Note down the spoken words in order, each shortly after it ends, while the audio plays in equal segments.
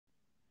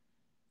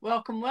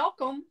Welcome,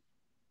 welcome.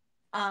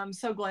 I'm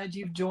so glad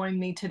you've joined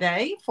me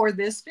today for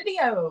this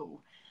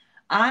video.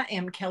 I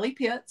am Kelly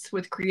Pitts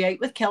with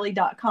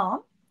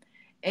createwithkelly.com,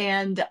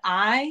 and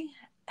I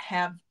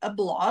have a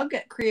blog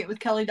at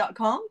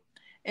createwithkelly.com,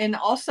 and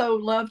also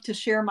love to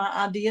share my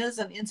ideas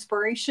and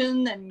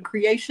inspiration and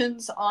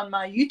creations on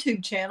my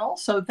YouTube channel.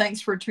 So thanks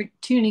for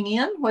tuning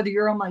in, whether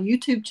you're on my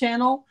YouTube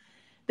channel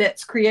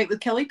that's Create with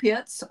Kelly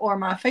Pitts, or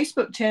my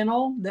Facebook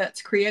channel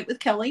that's Create with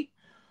Kelly,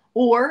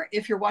 or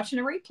if you're watching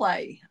a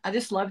replay. I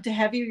just love to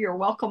have you. You're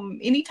welcome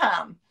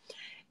anytime.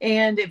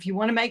 And if you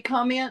want to make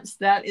comments,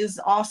 that is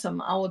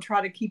awesome. I will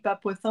try to keep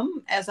up with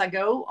them as I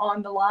go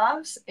on the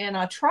lives, and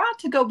I try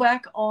to go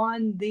back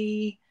on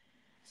the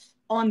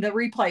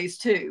replays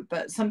too,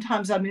 but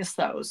sometimes I miss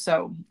those.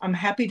 So I'm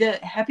happy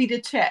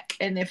to check.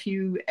 And if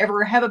you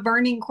ever have a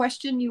burning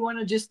question you want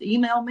to just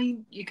email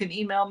me, you can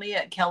email me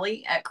at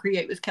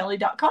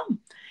kelly@createwithkelly.com.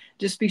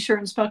 Just be sure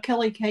and spell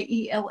Kelly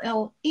Kelley.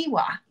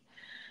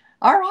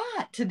 All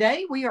right,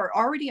 today we are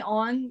already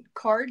on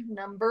card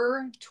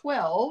number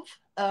 12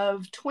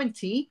 of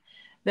 20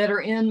 that are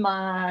in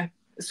my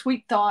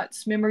Sweet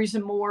Thoughts, Memories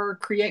and More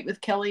Create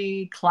with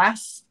Kelly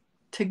class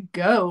to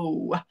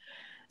go.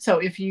 So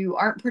if you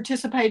aren't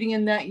participating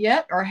in that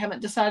yet or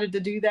haven't decided to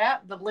do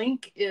that, the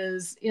link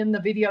is in the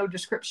video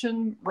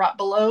description right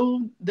below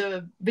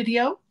the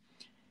video.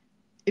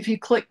 If you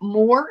click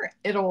more,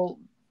 it'll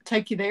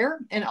take you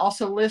there, and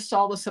also lists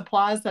all the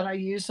supplies that I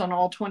used on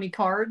all 20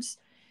 cards.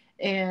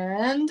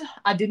 And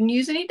I didn't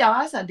use any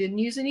dies. I didn't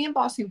use any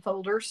embossing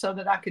folders, so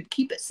that I could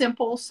keep it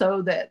simple,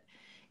 so that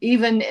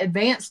even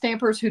advanced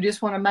stampers who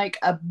just want to make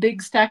a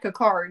big stack of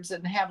cards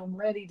and have them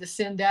ready to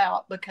send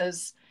out,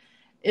 because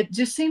it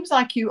just seems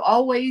like you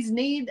always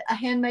need a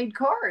handmade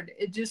card.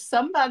 It just,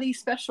 somebody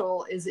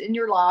special is in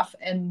your life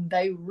and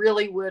they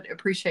really would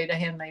appreciate a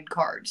handmade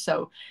card.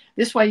 So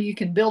this way you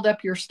can build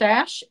up your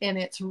stash, and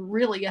it's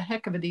really a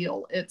heck of a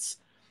deal. It's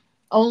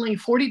only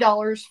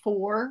 $40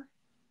 for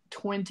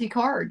 20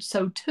 cards.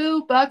 So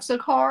 $2 a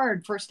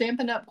card for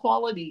Stampin' Up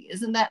quality.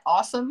 Isn't that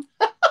awesome?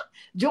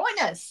 Join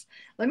us.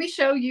 Let me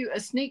show you a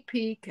sneak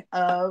peek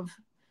of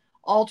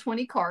all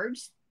 20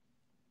 cards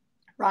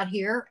right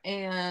here.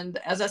 And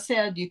as I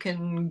said, you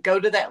can go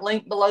to that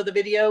link below the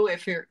video.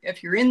 If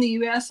you're in the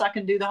US, I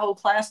can do the whole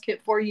class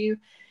kit for you.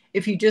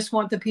 If you just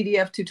want the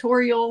PDF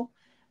tutorial,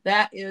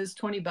 that is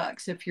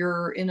 $20. If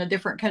you're in a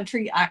different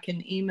country, I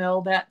can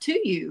email that to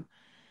you.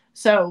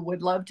 So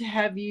would love to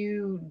have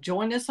you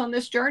join us on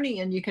this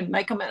journey, and you can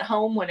make them at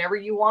home whenever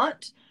you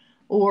want.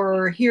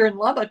 Or here in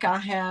Lubbock, I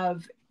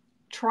have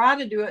tried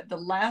to do it the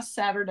last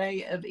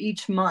Saturday of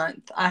each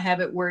month. I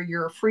have it where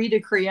you're free to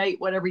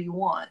create whatever you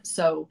want.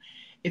 So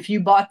if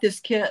you bought this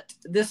kit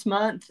this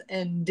month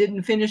and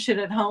didn't finish it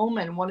at home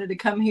and wanted to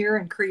come here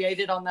and create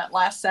it on that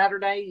last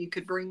Saturday, you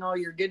could bring all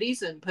your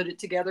goodies and put it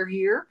together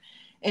here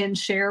and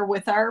share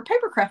with our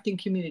paper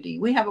crafting community.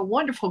 We have a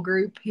wonderful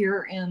group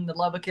here in the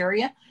Lubbock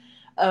area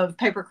of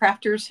paper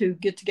crafters who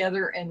get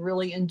together and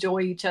really enjoy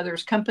each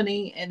other's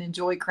company and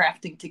enjoy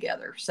crafting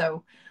together.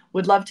 So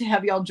would love to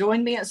have y'all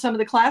join me at some of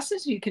the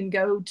classes. You can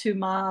go to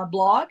my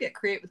blog at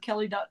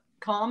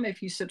createwithkelly.com.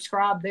 If you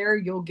subscribe there,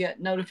 you'll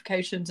get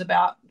notifications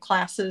about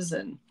classes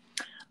and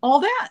all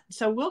that.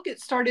 So we'll get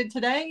started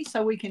today.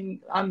 So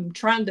I'm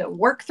trying to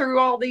work through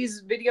all these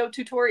video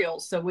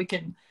tutorials so we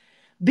can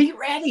be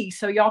ready,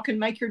 so y'all can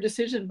make your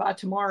decision by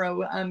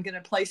tomorrow. I'm going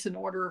to place an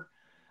order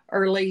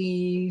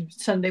early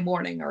Sunday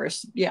morning, or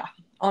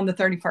on the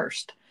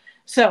 31st.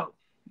 So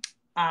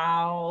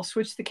I'll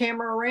switch the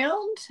camera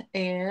around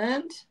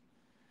and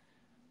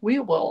we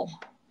will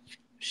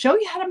show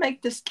you how to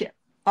make this kit.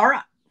 All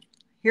right,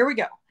 here we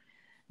go.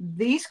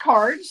 These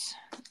cards,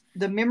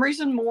 the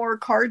Memories and More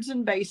cards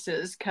and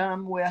bases,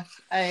 come with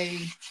a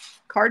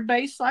card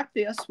base like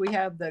this. We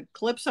have the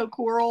Calypso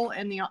Coral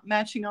and the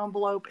matching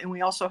envelope, and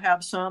we also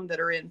have some that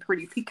are in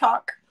Pretty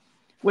Peacock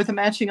with a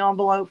matching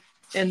envelope,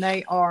 and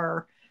they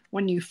are,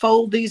 when you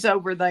fold these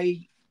over,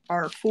 they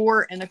are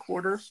 4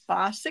 1/4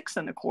 by 6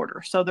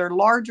 1/4. So they're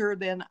larger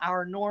than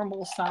our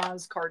normal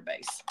size card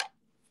base.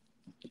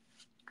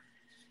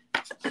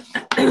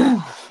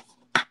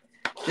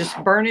 Just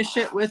burnish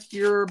it with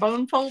your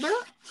bone folder.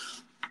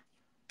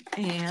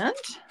 And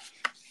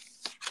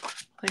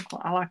I think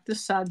I like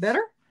this side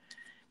better.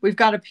 We've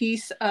got a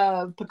piece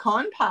of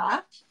pecan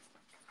pie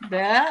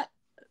that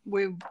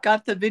we've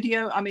got the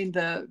video.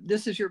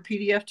 This is your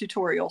PDF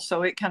tutorial,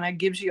 so it kind of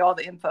gives you all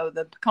the info.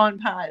 The pecan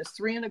pie is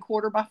 3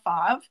 1/4 by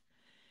 5.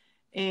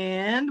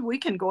 And we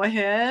can go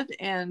ahead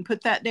and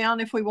put that down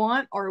if we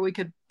want, or we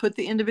could put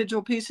the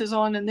individual pieces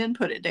on and then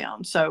put it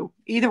down. So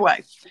either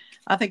way,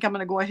 I think I'm going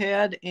to go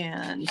ahead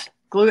and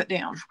glue it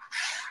down.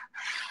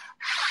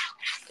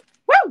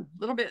 Woo!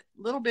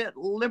 Little bit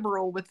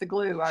liberal with the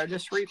glue. I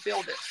just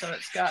refilled it, so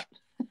it's got,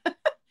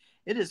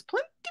 it is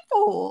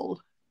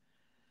plentiful.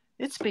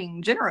 It's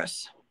being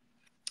generous.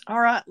 All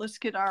right, let's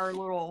get our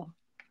little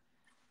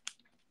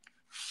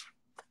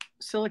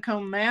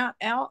silicone mat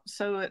out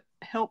so it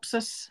helps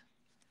us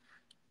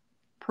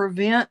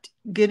prevent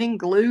getting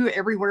glue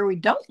everywhere we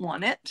don't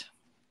want it.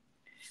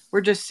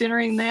 We're just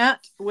centering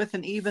that with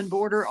an even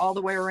border all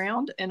the way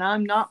around. And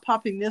I'm not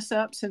popping this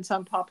up since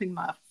I'm popping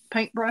my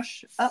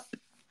paintbrush up.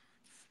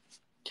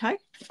 Okay,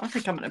 I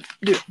think I'm going to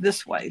do it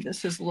this way.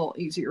 This is a little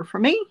easier for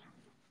me.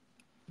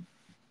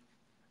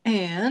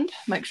 And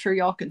make sure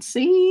y'all can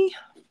see.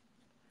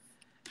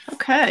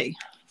 Okay,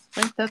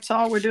 I think that's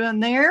all we're doing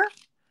there.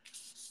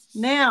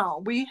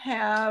 Now we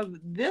have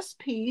this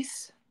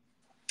piece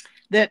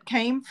that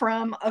came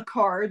from a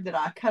card that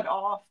I cut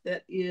off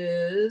that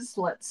is,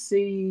 let's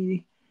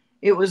see,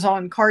 it was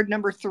on card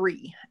number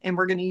 3. And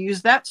we're going to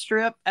use that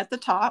strip at the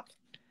top.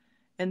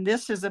 And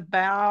this is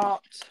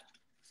about,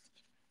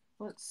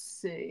 let's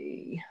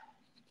see,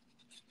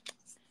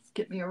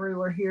 get me a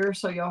ruler here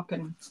so y'all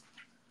can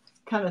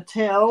kind of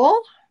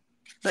tell.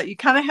 But you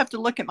kind of have to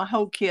look at my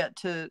whole kit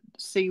to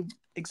see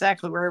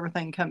exactly where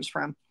everything comes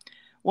from.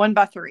 1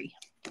 by 3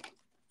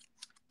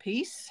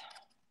 piece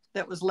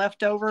that was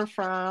left over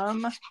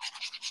from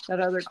that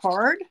other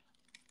card.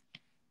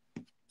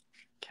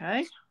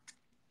 Okay.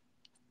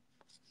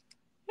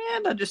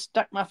 And I just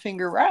stuck my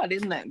finger right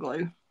in that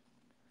glue.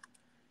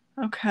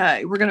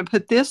 Okay, we're going to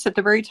put this at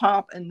the very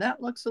top, and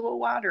that looks a little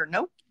wider.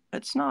 Nope,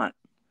 it's not.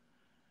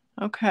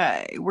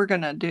 Okay, we're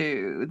going to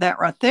do that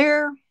right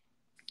there.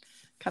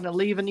 Kind of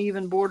leave an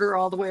even border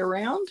all the way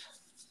around.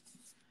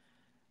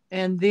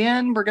 And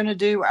then we're going to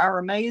do our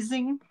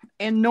amazing.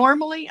 And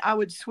normally I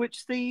would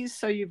switch these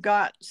so you've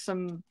got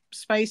some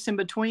space in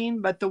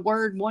between, but the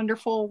word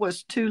wonderful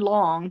was too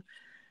long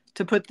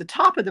to put the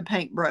top of the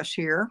paintbrush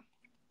here.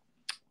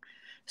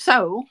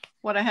 So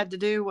what I had to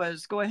do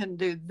was go ahead and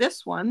do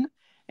this one.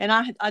 And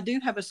I do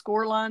have a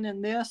score line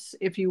in this.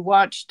 If you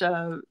watched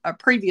a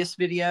previous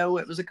video,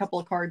 it was a couple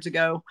of cards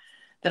ago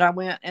that I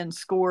went and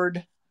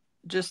scored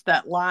just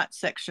that light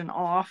section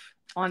off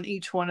on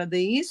each one of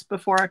these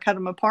before I cut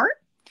them apart.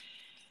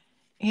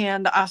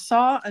 And I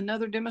saw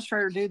another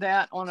demonstrator do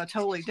that on a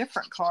totally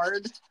different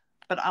card,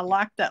 but I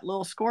like that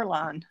little score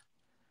line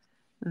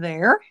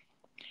there.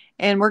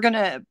 And we're going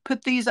to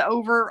put these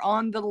over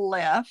on the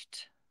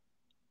left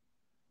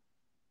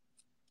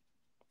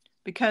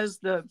because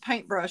the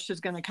paintbrush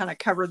is going to kind of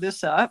cover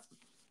this up.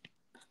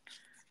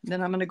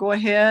 Then I'm going to go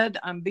ahead,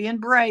 I'm being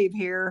brave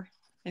here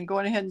and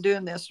going ahead and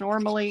doing this.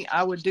 Normally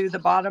I would do the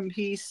bottom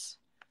piece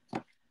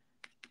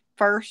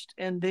first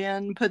and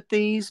then put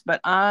these,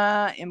 but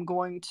I am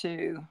going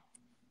to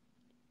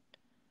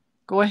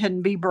go ahead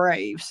and be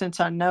brave since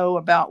I know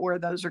about where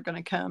those are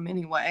going to come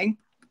anyway.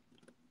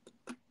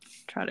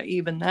 Try to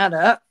even that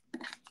up.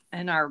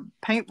 And our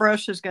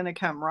paintbrush is going to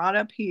come right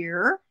up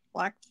here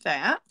like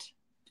that.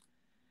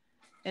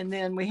 And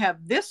then we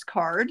have this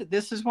card.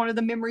 This is one of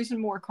the Memories and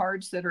More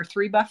cards that are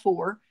 3 by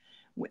 4.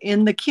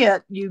 In the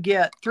kit, you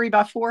get 3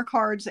 by 4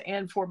 cards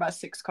and 4 by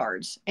 6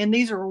 cards. And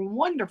these are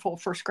wonderful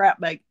for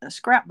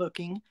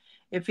scrapbooking.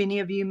 If any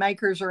of you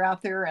makers are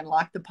out there and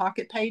like the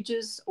pocket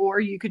pages, or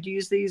you could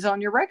use these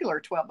on your regular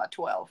 12 by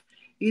 12.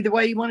 Either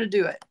way you want to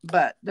do it,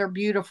 but they're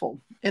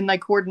beautiful. And they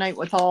coordinate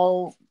with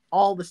all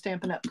the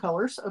Stampin' Up!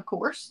 Colors, of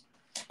course.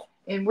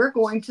 And we're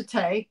going to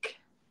take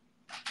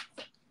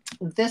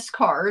this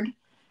card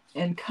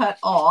and cut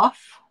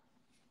off.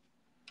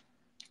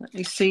 Let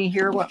me see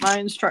here what my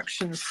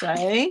instructions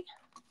say.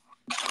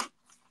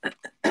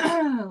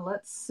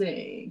 Let's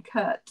see.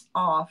 Cut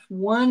off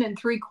 1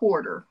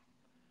 3/4.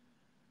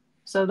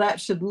 So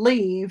that should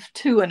leave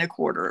 2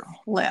 1/4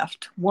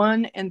 left.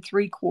 1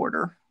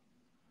 3/4.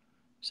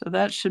 So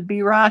that should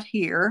be right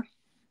here.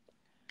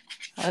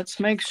 Let's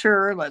make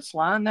sure. Let's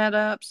line that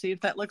up. See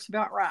if that looks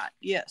about right.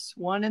 Yes,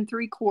 1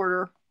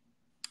 3/4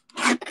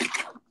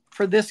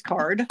 for this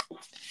card.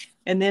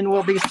 And then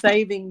we'll be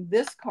saving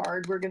this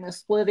card. We're going to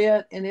split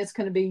it, and it's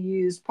going to be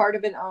used part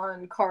of it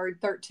on card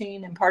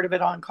 13 and part of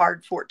it on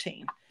card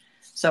 14.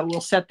 So we'll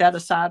set that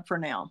aside for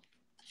now.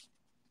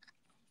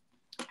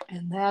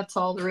 And that's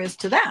all there is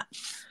to that.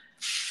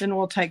 Then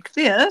we'll take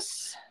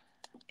this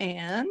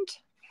and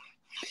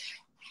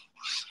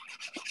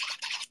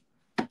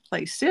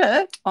place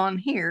it on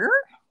here,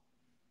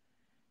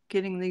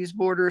 getting these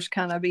borders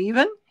kind of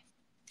even.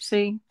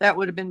 See, that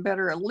would have been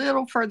better a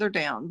little further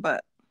down,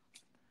 but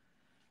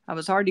I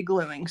was already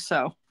gluing,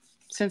 so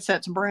since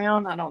that's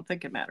brown, I don't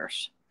think it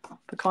matters.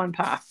 Pecan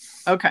pie.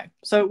 Okay,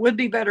 so it would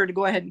be better to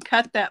go ahead and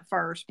cut that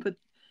first,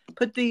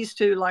 put these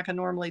two like I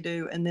normally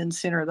do, and then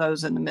center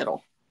those in the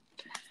middle.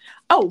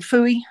 Oh,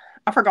 phooey,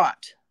 I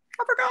forgot.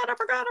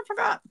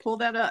 Pull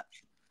that up.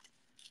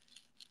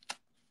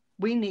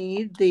 We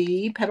need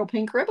the petal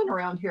pink ribbon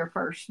around here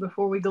first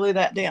before we glue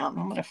that down.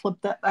 I'm going to flip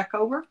that back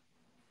over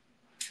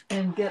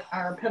and get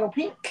our petal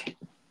pink.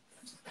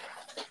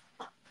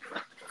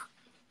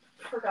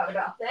 Forgot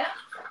about that.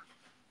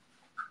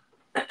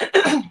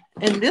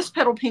 And this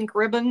petal pink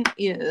ribbon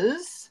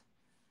is,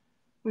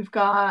 we've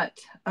got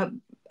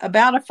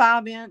about a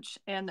 5-inch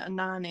and a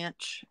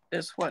 9-inch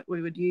is what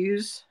we would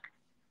use.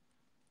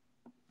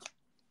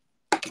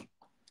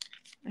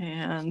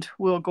 And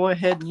we'll go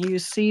ahead and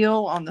use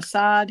seal on the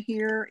side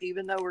here,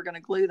 even though we're going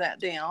to glue that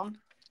down.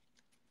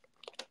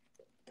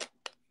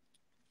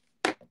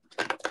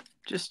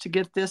 Just to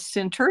get this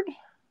centered.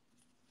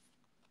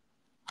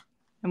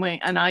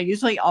 And I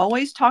usually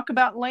always talk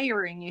about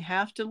layering. You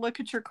have to look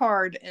at your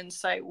card and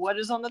say, what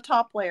is on the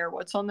top layer?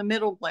 What's on the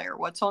middle layer?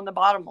 What's on the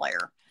bottom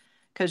layer?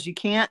 Because you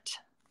can't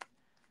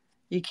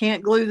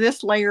glue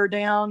this layer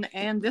down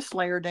and this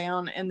layer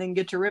down and then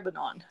get your ribbon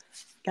on.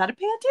 Got to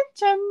pay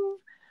attention.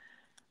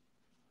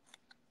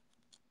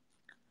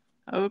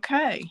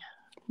 Okay.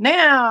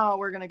 Now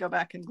we're going to go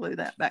back and glue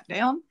that back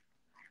down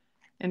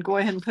and go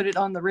ahead and put it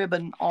on the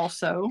ribbon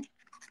also.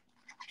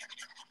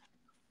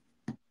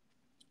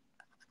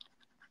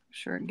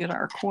 Sure and get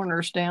our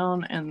corners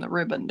down and the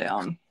ribbon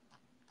down.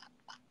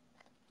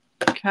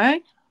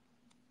 Okay.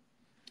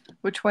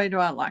 Which way do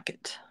I like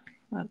it?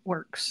 That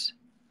works.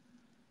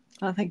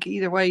 I think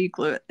either way you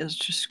glue it is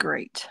just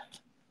great.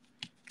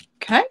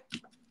 Okay.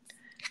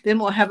 Then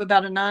we'll have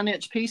about a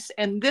 9-inch piece.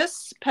 And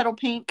this petal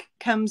pink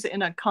comes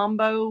in a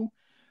combo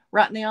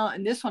right now.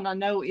 And this one I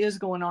know is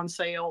going on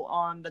sale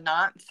on the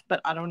 9th,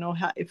 but I don't know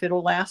if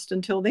it'll last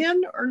until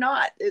then or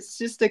not. It's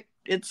just a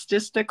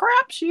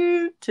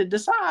crapshoot to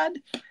decide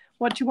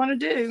what you want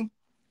to do.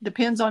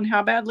 Depends on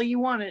how badly you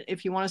want it.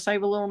 If you want to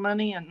save a little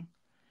money,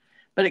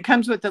 but it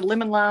comes with the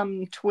lemon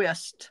lime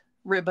twist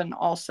ribbon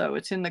also.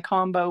 It's in the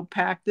combo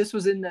pack. This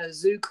was in the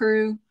Zoo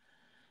Crew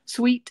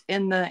suite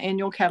in the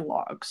annual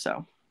catalog.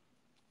 So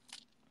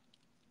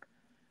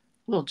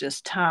we'll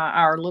just tie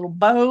our little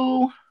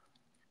bow.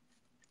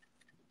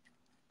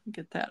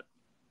 Get that.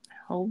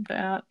 Hold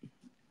that.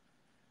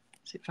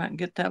 See if I can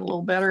get that a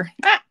little better.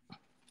 I'm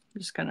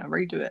just going to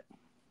redo it.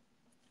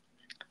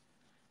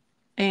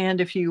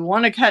 And if you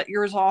want to cut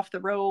yours off the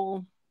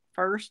roll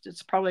first,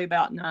 it's probably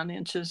about 9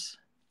 inches.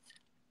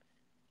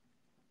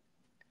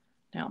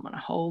 Now I'm going to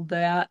hold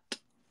that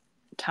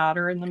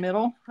tighter in the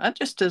middle. That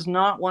just does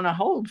not want to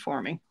hold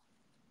for me.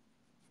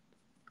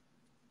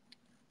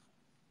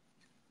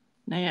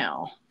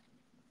 Now,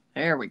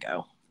 there we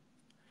go.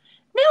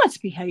 Now it's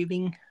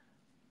behaving.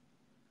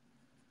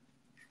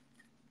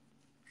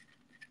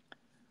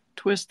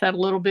 Twist that a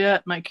little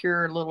bit. Make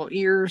your little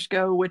ears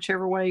go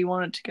whichever way you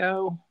want it to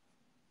go.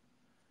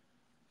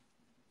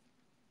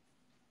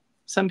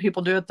 Some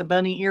people do it the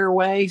bunny ear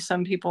way.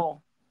 Some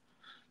people,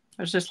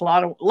 there's just a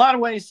lot of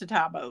ways to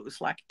tie bows,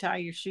 like tie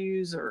your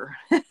shoes or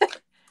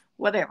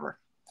whatever.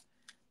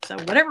 So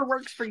whatever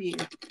works for you.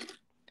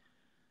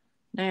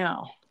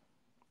 Now,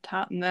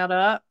 tighten that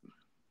up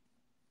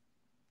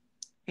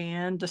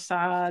and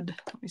decide,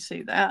 let me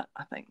see, that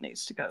I think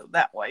needs to go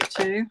that way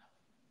too.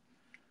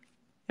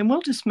 And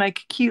we'll just make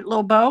a cute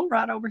little bow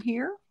right over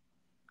here.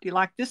 Do you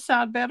like this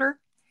side better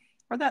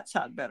or that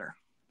side better?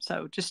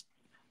 So just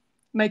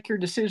make your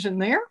decision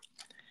there.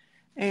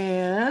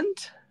 And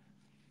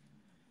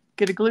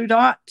get a glue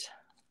dot.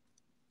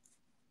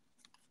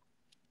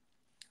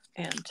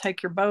 And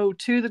take your bow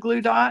to the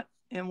glue dot.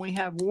 And we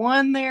have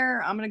one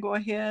there. I'm going to go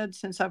ahead,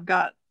 since I've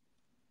got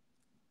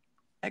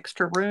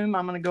extra room,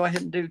 I'm going to go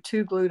ahead and do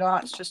 2 glue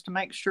dots just to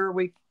make sure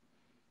we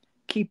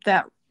keep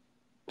that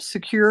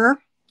secure.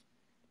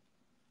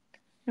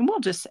 And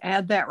we'll just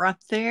add that right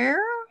there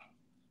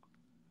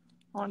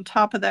on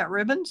top of that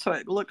ribbon so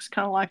it looks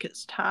kind of like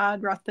it's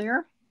tied right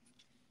there.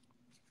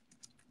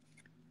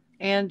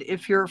 And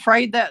if you're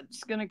afraid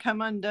that's going to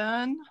come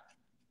undone,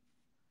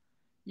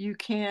 you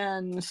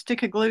can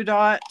stick a glue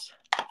dot,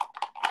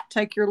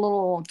 take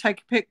your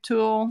pick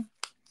tool,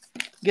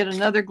 get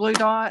another glue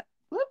dot.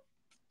 Whoop,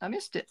 I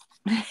missed it.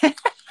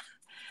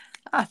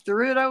 I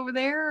threw it over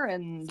there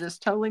and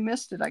just totally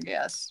missed it, I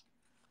guess.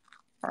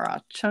 Or I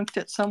chunked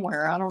it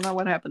somewhere. I don't know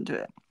what happened to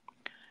it.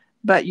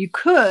 But you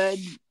could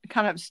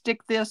kind of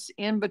stick this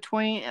in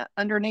between,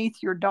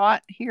 underneath your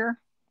dot here.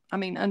 I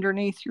mean,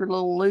 underneath your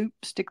little loop,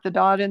 stick the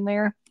dot in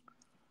there.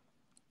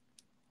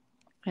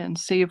 And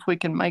see if we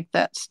can make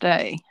that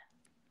stay.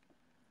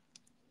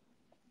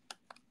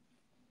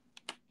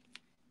 I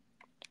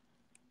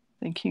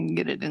think you can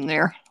get it in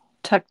there,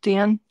 tucked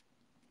in.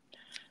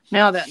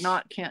 Now that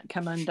knot can't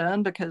come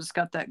undone because it's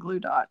got that glue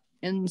dot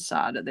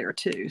inside of there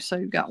too. So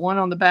you've got one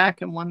on the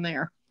back and one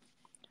there.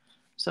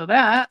 So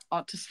that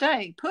ought to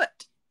stay put.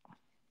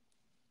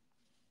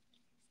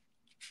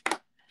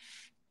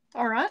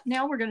 All right,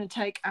 now we're going to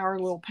take our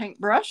little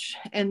paintbrush,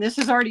 and this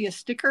is already a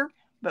sticker,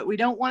 but we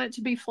don't want it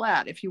to be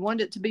flat. If you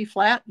want it to be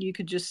flat, you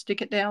could just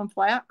stick it down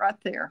flat right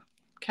there,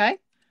 okay?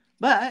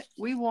 But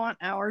we want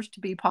ours to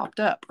be popped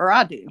up, or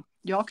I do.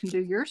 Y'all can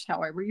do yours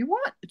however you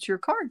want. It's your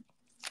card.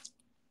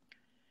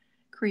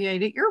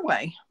 Create it your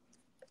way.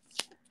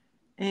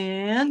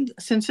 And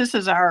since this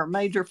is our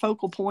major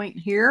focal point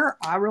here,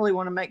 I really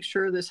want to make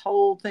sure this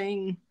whole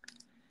thing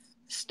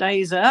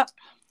stays up.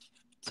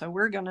 So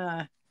we're going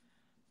to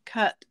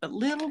cut a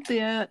little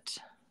bit.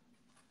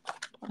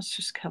 Let's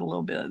just cut a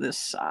little bit of this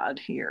side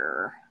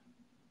here.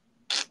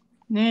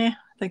 Nah, I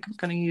think I'm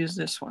going to use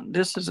this one.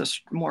 This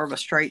is more of a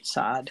straight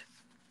side.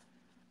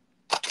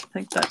 I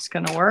think that's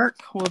going to work.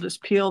 We'll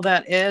just peel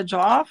that edge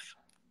off.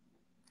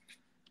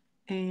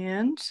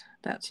 And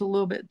that's a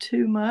little bit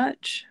too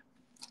much.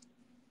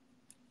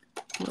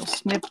 We'll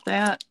snip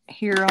that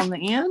here on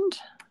the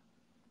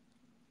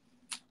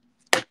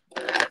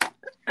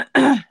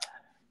end.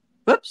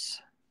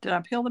 Whoops. Did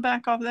I peel the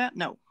back off of that?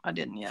 No, I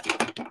didn't yet.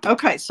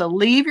 Okay, so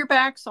leave your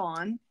backs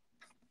on.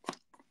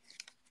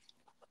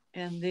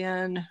 And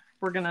then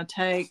we're going to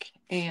take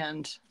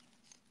and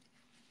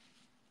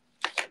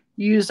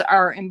use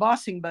our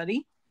embossing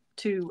buddy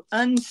to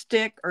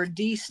unstick or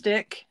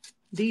de-stickify,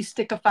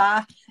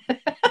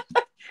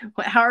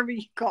 however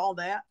you call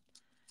that,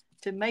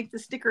 to make the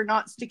sticker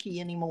not sticky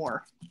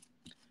anymore.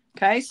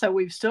 Okay, so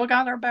we've still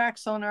got our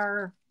backs on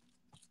our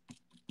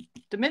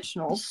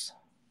dimensionals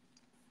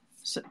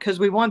because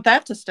we want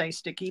that to stay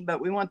sticky,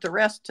 but we want the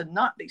rest to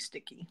not be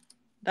sticky.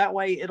 That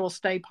way it'll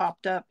stay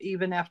popped up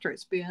even after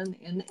it's been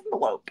in the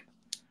envelope.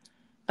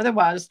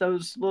 Otherwise,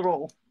 those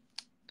little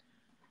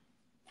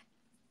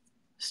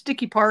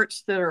sticky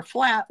parts that are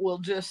flat will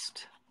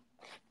just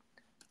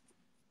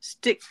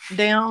stick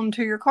down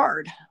to your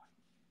card.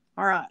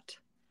 All right.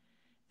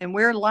 And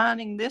we're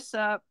lining this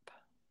up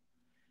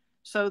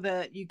so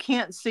that you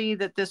can't see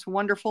that this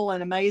wonderful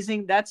and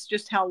amazing, that's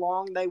just how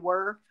long they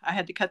were. I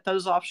had to cut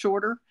those off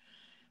shorter.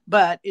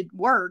 But it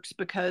works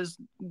because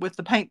with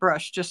the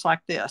paintbrush, just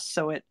like this,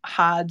 so it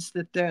hides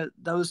that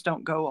those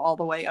don't go all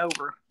the way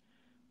over.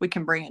 We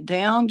can bring it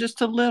down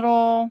just a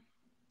little,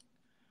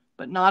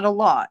 but not a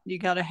lot. You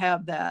got to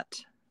have that.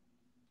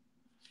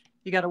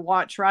 You got to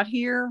watch right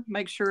here.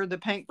 Make sure the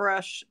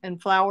paintbrush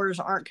and flowers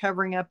aren't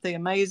covering up the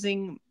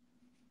amazing.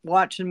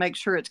 Watch and make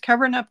sure it's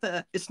covering up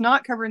it's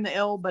not covering the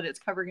L, but it's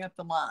covering up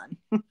the line.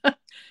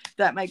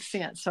 That makes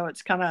sense. So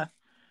it's kind of a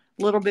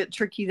little bit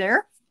tricky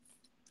there.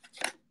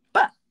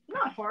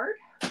 Not hard.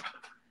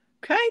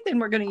 Okay, then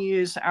we're going to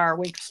use our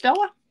Wink of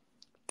Stella.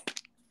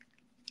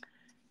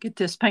 Get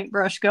this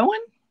paintbrush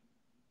going.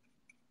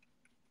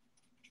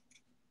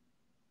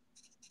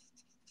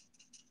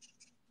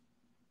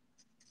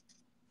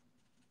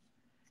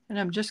 And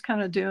I'm just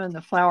kind of doing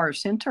the flower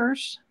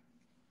centers.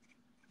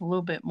 A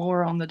little bit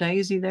more on the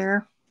daisy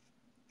there.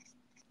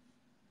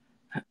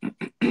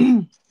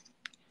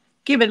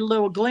 Give it a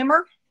little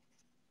glimmer.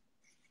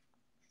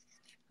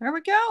 There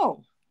we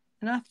go.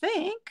 And I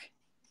think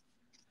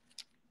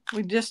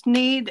we just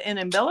need an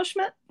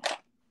embellishment.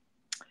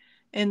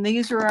 And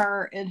these are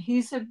our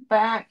adhesive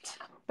backed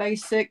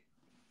basic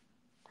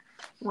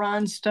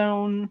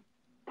rhinestone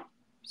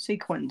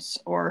sequins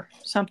or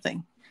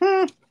something.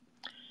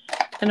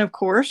 And of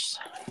course,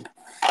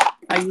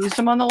 I used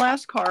them on the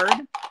last card.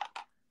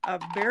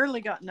 I've barely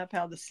gotten up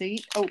out of the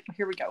seat. Oh,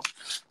 here we go.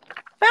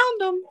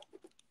 Found them.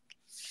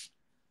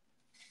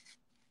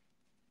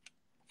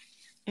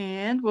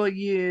 And we'll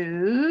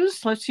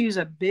let's use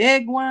a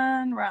big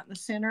one right in the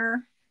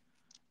center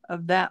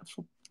of that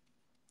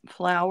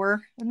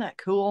flower. Isn't that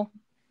cool?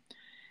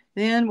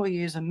 Then we'll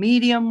use a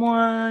medium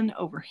one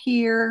over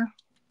here.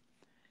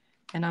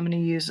 And I'm going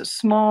to use a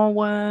small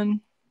one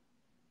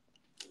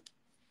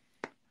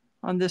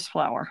on this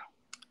flower.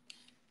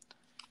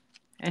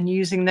 And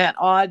using that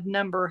odd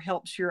number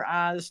helps your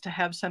eyes to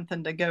have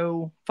something to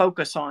go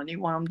focus on. You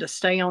want them to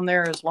stay on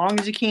there as long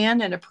as you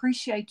can and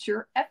appreciate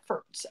your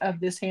efforts of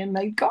this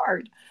handmade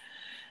card.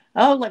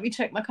 Oh, let me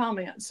check my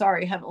comments.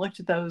 Sorry, I haven't looked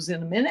at those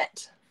in a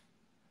minute.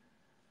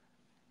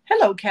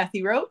 Hello,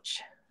 Kathy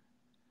Roach.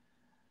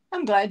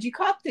 I'm glad you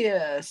caught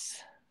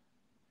this.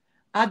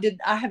 I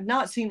have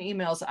not seen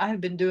emails. I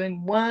have been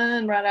doing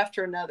one right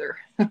after another.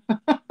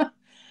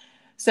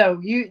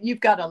 So you've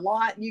got a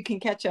lot you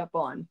can catch up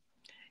on.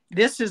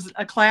 This is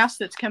a class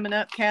that's coming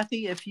up,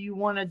 Kathy. If you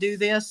want to do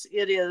this,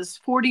 it is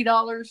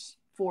 $40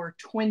 for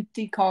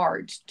 20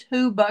 cards,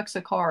 $2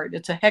 a card.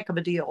 It's a heck of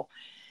a deal.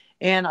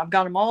 And I've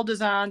got them all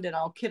designed and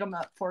I'll kit them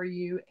up for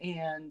you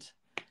and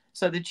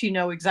so that you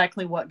know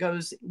exactly what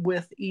goes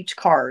with each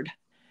card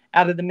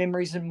out of the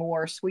Memories and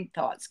More Sweet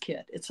Thoughts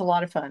kit. It's a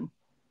lot of fun.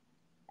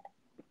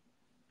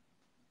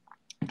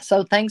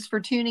 So thanks for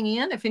tuning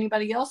in. If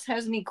anybody else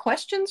has any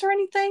questions or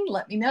anything,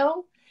 let me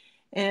know.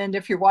 And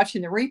if you're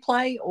watching the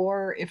replay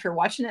or if you're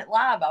watching it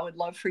live, I would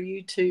love for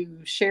you to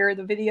share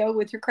the video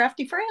with your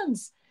crafty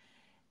friends.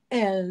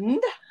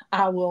 And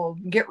I will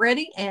get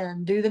ready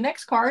and do the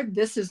next card.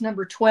 This is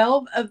number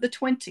 12 of the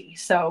 20.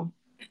 So,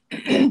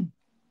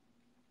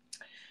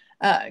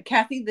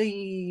 Kathy,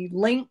 the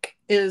link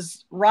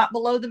is right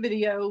below the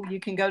video.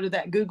 You can go to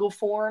that Google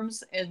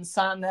Forms and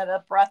sign that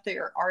up right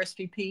there,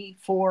 RSVP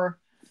for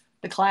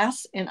the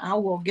class. And I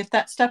will get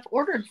that stuff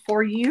ordered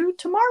for you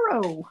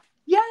tomorrow.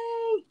 Yay!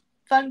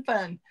 Fun,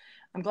 fun.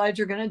 I'm glad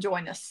you're going to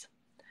join us.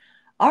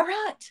 All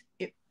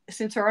right.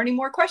 Since there are any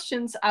more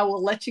questions, I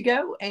will let you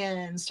go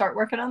and start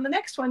working on the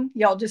next one.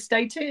 Y'all just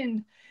stay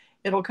tuned.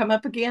 It'll come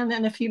up again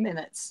in a few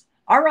minutes.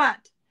 All right.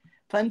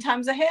 Fun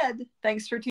times ahead. Thanks for tuning in.